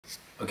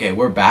Okay,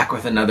 we're back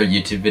with another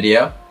YouTube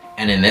video,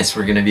 and in this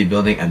we're going to be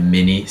building a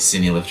mini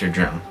Cinelifter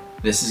drone.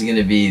 This is going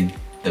to be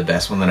the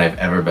best one that I've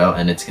ever built,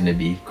 and it's going to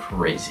be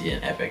crazy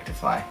and epic to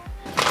fly.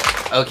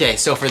 Okay,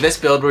 so for this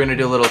build we're going to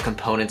do a little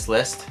components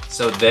list.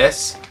 So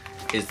this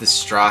is the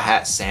Straw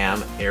Hat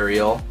Sam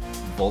aerial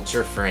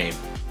Vulture frame.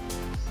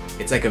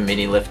 It's like a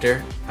mini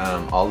lifter.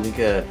 I'll link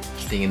a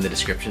thing in the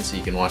description so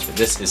you can watch, but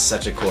this is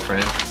such a cool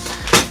frame.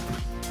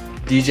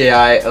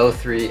 DJI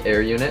O3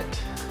 air unit.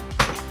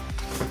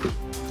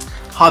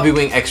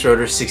 Hobbywing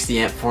X-Rotor 60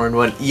 amp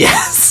 4-in-1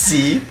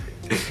 ESC.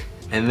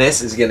 And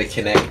this is gonna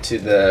connect to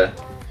the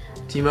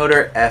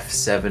T-Motor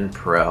F7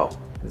 Pro.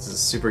 This is a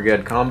super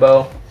good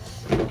combo.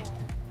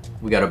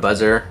 We got a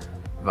buzzer,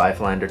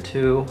 Viflander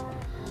 2.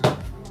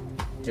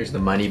 Here's the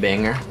money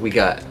banger. We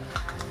got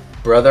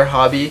Brother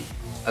Hobby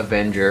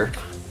Avenger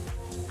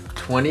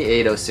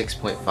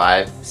 2806.5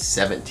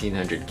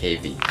 1700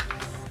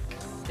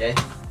 kV. Okay.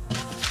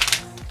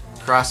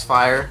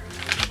 Crossfire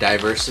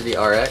Diversity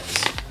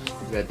RX.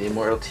 We got the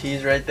Immortal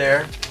T's right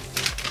there.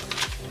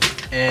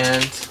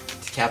 And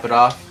to cap it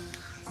off,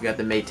 we got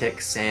the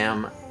Matic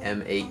Sam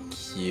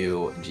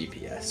MAQ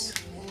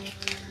GPS.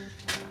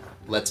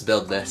 Let's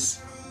build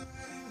this.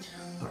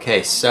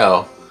 Okay,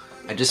 so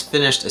I just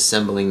finished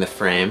assembling the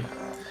frame.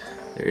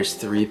 There's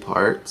 3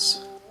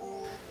 parts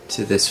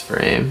to this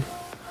frame.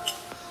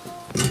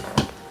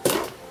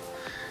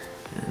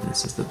 And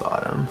this is the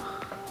bottom.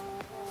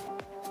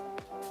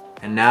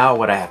 And now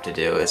what I have to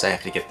do is I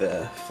have to get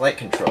the flight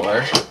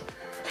controller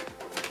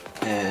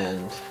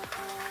and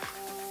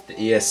the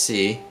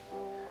ESC.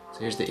 So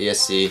here's the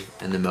ESC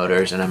and the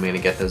motors, and I'm gonna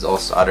get those all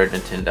soldered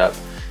and tinned up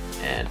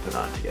and put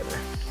on together.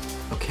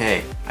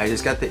 Okay, I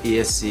just got the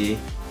ESC.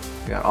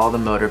 I got all the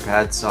motor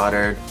pads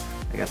soldered.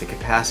 I got the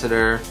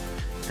capacitor,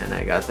 and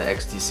I got the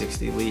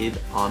XT60 lead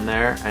on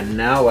there. And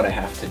now what I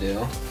have to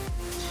do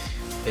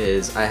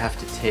is I have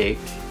to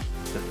take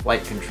the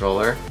flight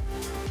controller,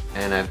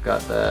 and I've got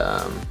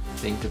the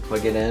thing to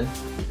plug it in,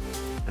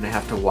 and I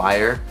have to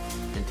wire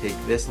and take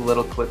this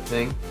little clip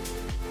thing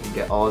and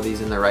get all of these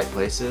in the right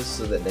places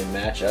so that they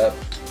match up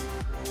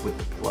with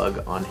the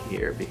plug on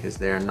here, because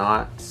they're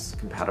not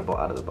compatible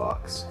out of the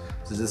box.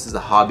 So this is a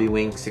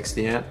Hobbywing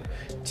 60 amp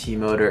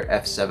T-Motor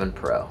F7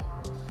 Pro.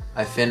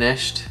 I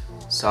finished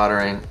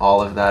soldering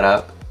all of that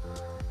up,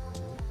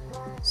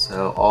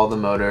 so all the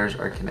motors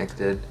are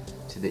connected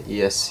to the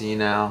ESC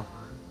now,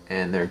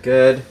 and they're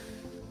good.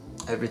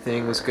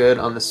 Everything was good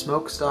on the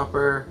smoke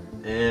stopper,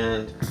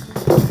 and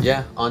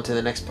yeah, on to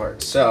the next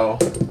part. So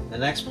the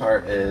next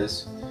part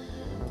is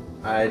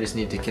I just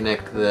need to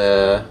connect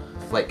the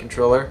flight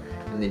controller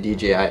and the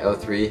DJI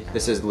O3.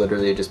 This is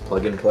literally just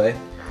plug and play.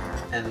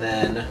 And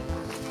then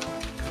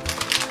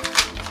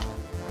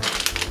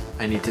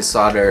I need to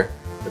solder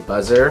the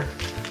buzzer,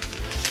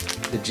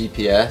 the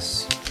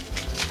GPS,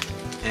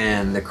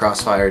 and the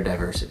Crossfire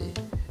Diversity.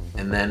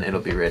 And then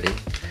it'll be ready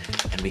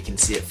and we can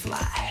see it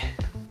fly.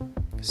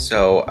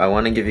 So I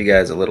want to give you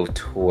guys a little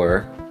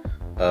tour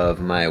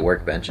of my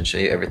workbench and show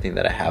you everything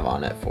that I have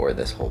on it for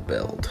this whole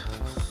build.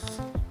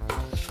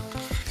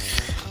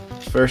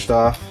 First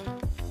off,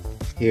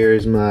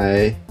 here's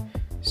my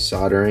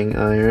soldering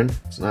iron.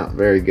 It's not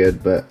very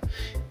good, but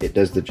it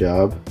does the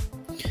job.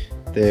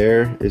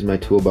 There is my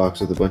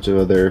toolbox with a bunch of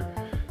other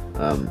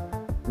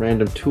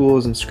random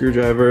tools and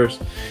screwdrivers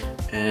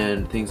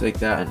and things like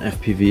that, and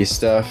FPV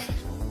stuff.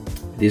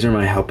 These are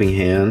my helping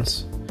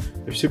hands.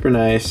 They're super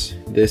nice.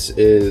 This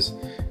is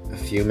a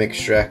fume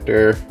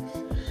extractor.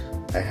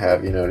 I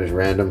have, there's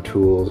random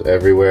tools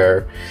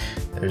everywhere.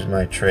 There's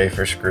my tray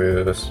for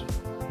screws,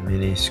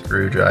 mini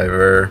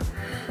screwdriver,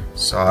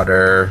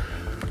 solder,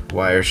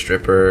 wire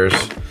strippers,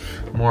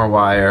 more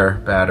wire,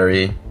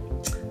 battery,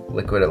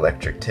 liquid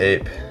electric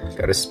tape.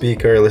 Got a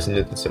speaker,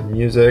 listening to some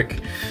music.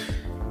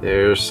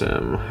 There's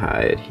some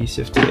high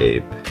adhesive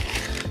tape,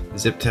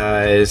 zip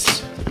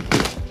ties,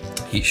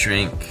 heat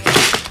shrink,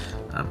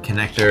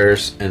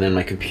 connectors, and then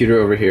my computer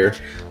over here.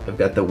 I've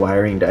got the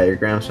wiring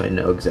diagram so I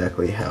know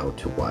exactly how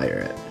to wire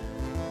it.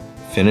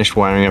 Finished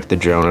wiring up the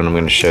drone, and I'm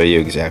going to show you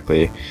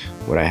exactly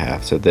what I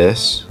have. So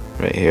this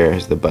right here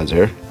is the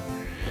buzzer.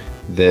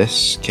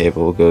 This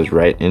cable goes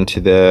right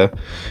into the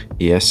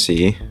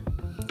ESC.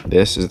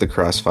 This is the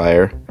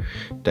Crossfire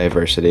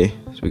Diversity.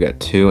 So we got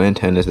 2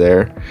 antennas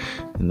there,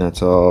 and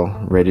that's all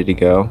ready to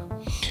go.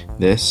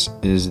 This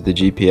is the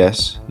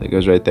GPS that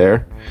goes right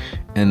there,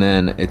 and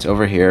then it's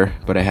over here,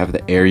 but I have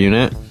the air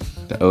unit,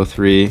 the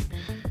O3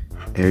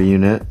 air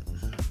unit,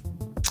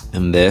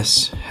 and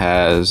this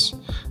has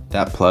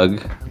that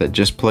plug that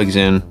just plugs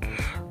in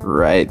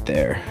right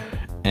there.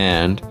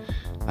 And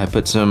I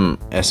put some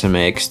SMA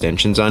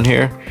extensions on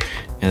here,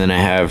 and then I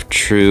have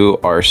true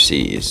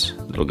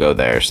RCs that'll go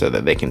there so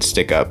that they can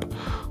stick up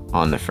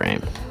on the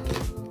frame.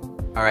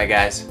 Alright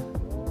guys,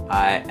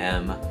 I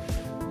am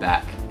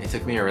back. It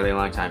took me a really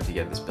long time to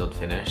get this build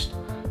finished,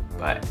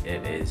 but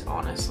it is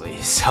honestly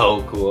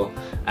so cool,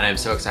 and I'm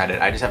so excited.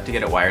 I just have to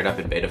get it wired up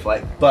in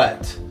Betaflight,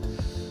 but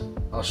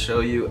I'll show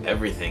you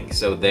everything.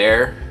 So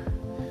there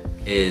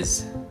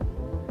is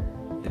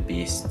the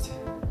beast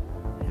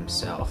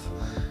himself.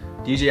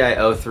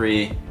 DJI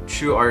 03,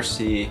 True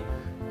RC,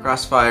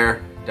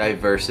 Crossfire,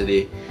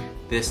 Diversity.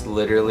 This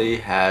literally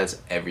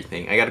has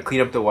everything. I gotta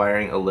clean up the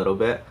wiring a little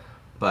bit,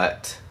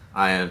 but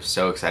I am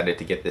so excited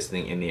to get this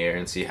thing in the air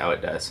and see how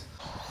it does.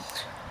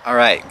 All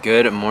right,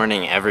 good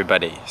morning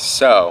everybody.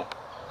 So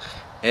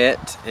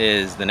it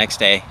is the next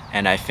day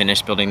and I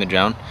finished building the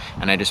drone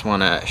and I just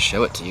wanna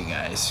show it to you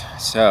guys.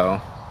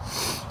 So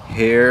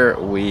here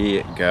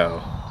we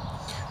go.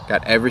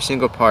 Got every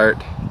single part,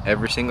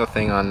 every single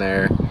thing on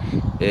there.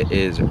 It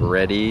is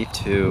ready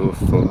to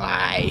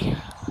fly.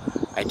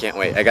 I can't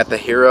wait. I got the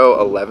Hero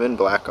 11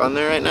 black on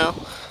there right now.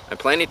 I'm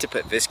planning to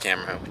put this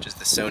camera, which is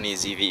the Sony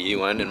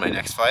ZV-E1, in my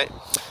next flight.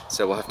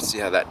 So we'll have to see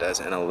how that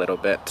does in a little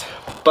bit.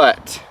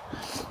 But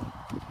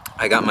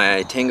I got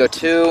my Tango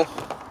 2.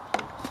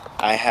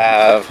 I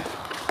have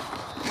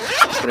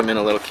put them in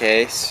a little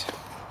case.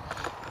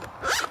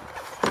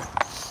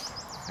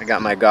 I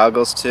got my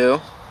goggles too.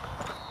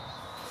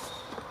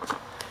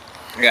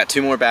 I got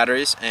 2 more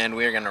batteries and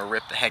we're gonna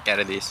rip the heck out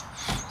of these.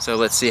 So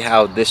let's see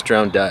how this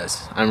drone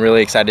does. I'm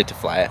really excited to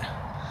fly it.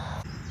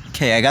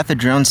 Okay, I got the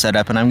drone set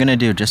up and I'm gonna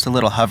do just a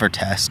little hover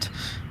test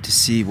to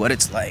see what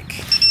it's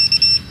like.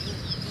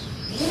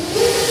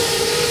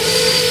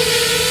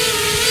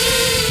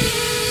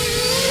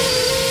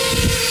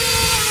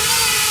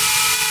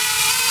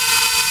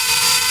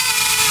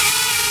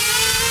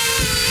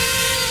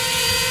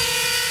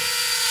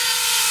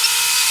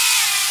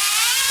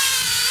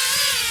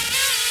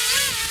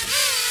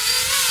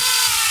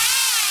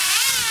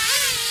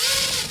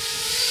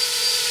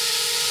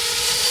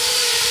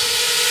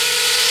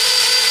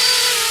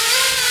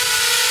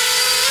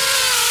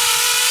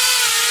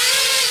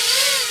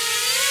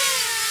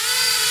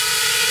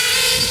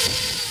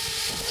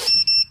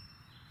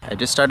 I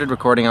just started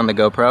recording on the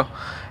GoPro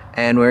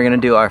and we're gonna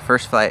do our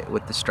first flight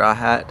with the straw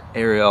hat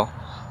aerial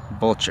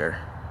Vulture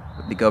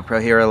with the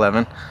GoPro Hero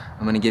 11.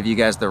 I'm gonna give you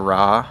guys the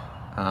raw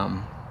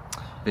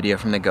video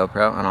from the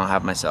GoPro and I'll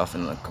have myself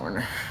in the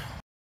corner.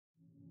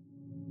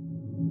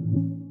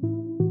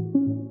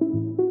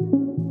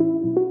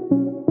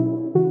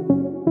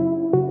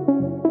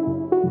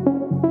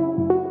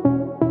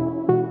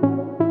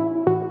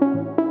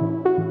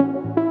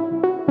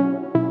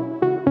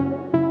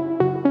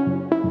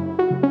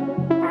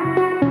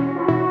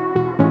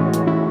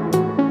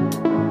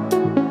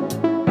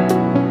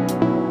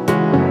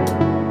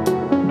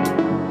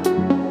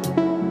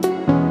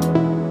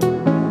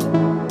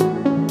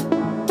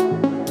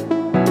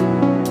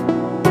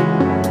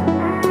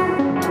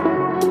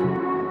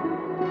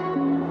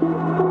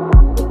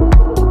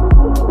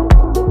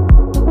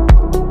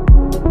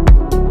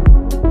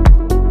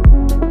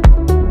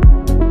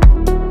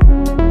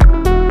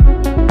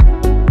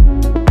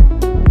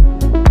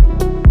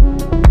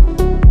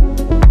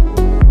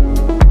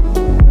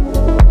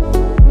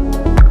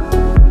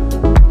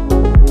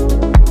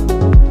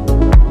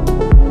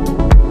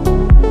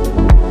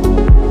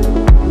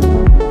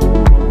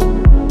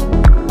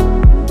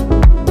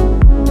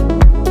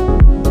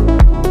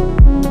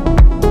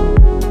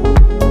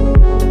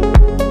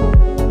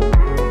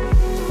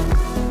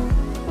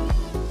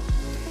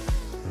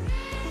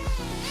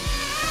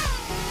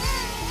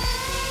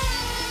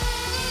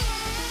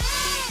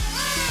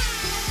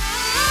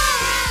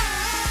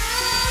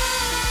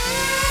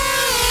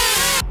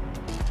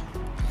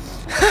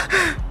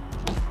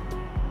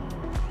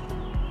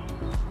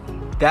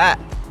 That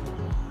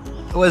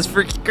was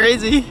freaking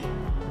crazy.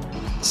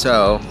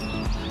 So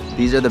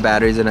these are the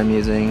batteries that I'm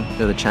using.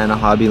 They're the China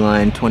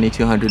Hobbyline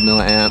 2200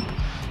 milliamp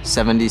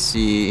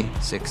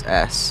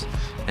 70C6S,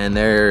 and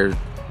they're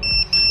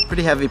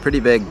pretty heavy, pretty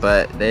big,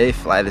 but they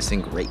fly this thing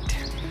great.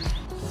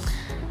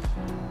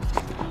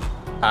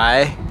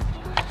 I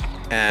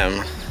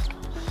am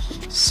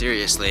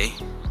seriously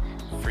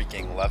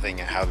freaking loving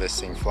how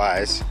this thing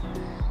flies.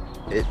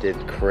 It did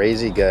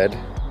crazy good,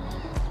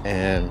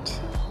 and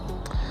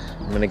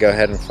I'm gonna go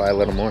ahead and fly a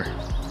little more.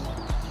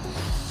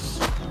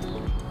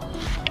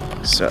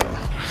 So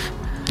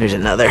there's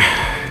another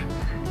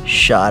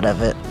shot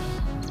of it.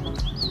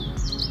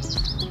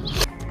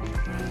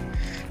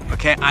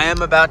 Okay, I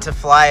am about to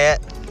fly it.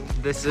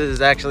 This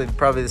is actually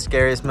probably the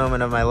scariest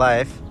moment of my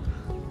life,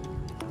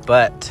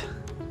 but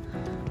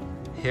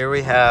here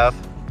we have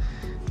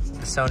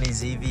the Sony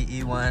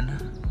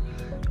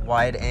ZV-E1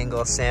 wide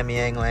angle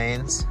Samyang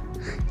lanes,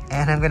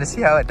 and I'm gonna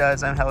see how it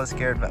does. I'm hella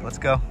scared, but let's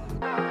go.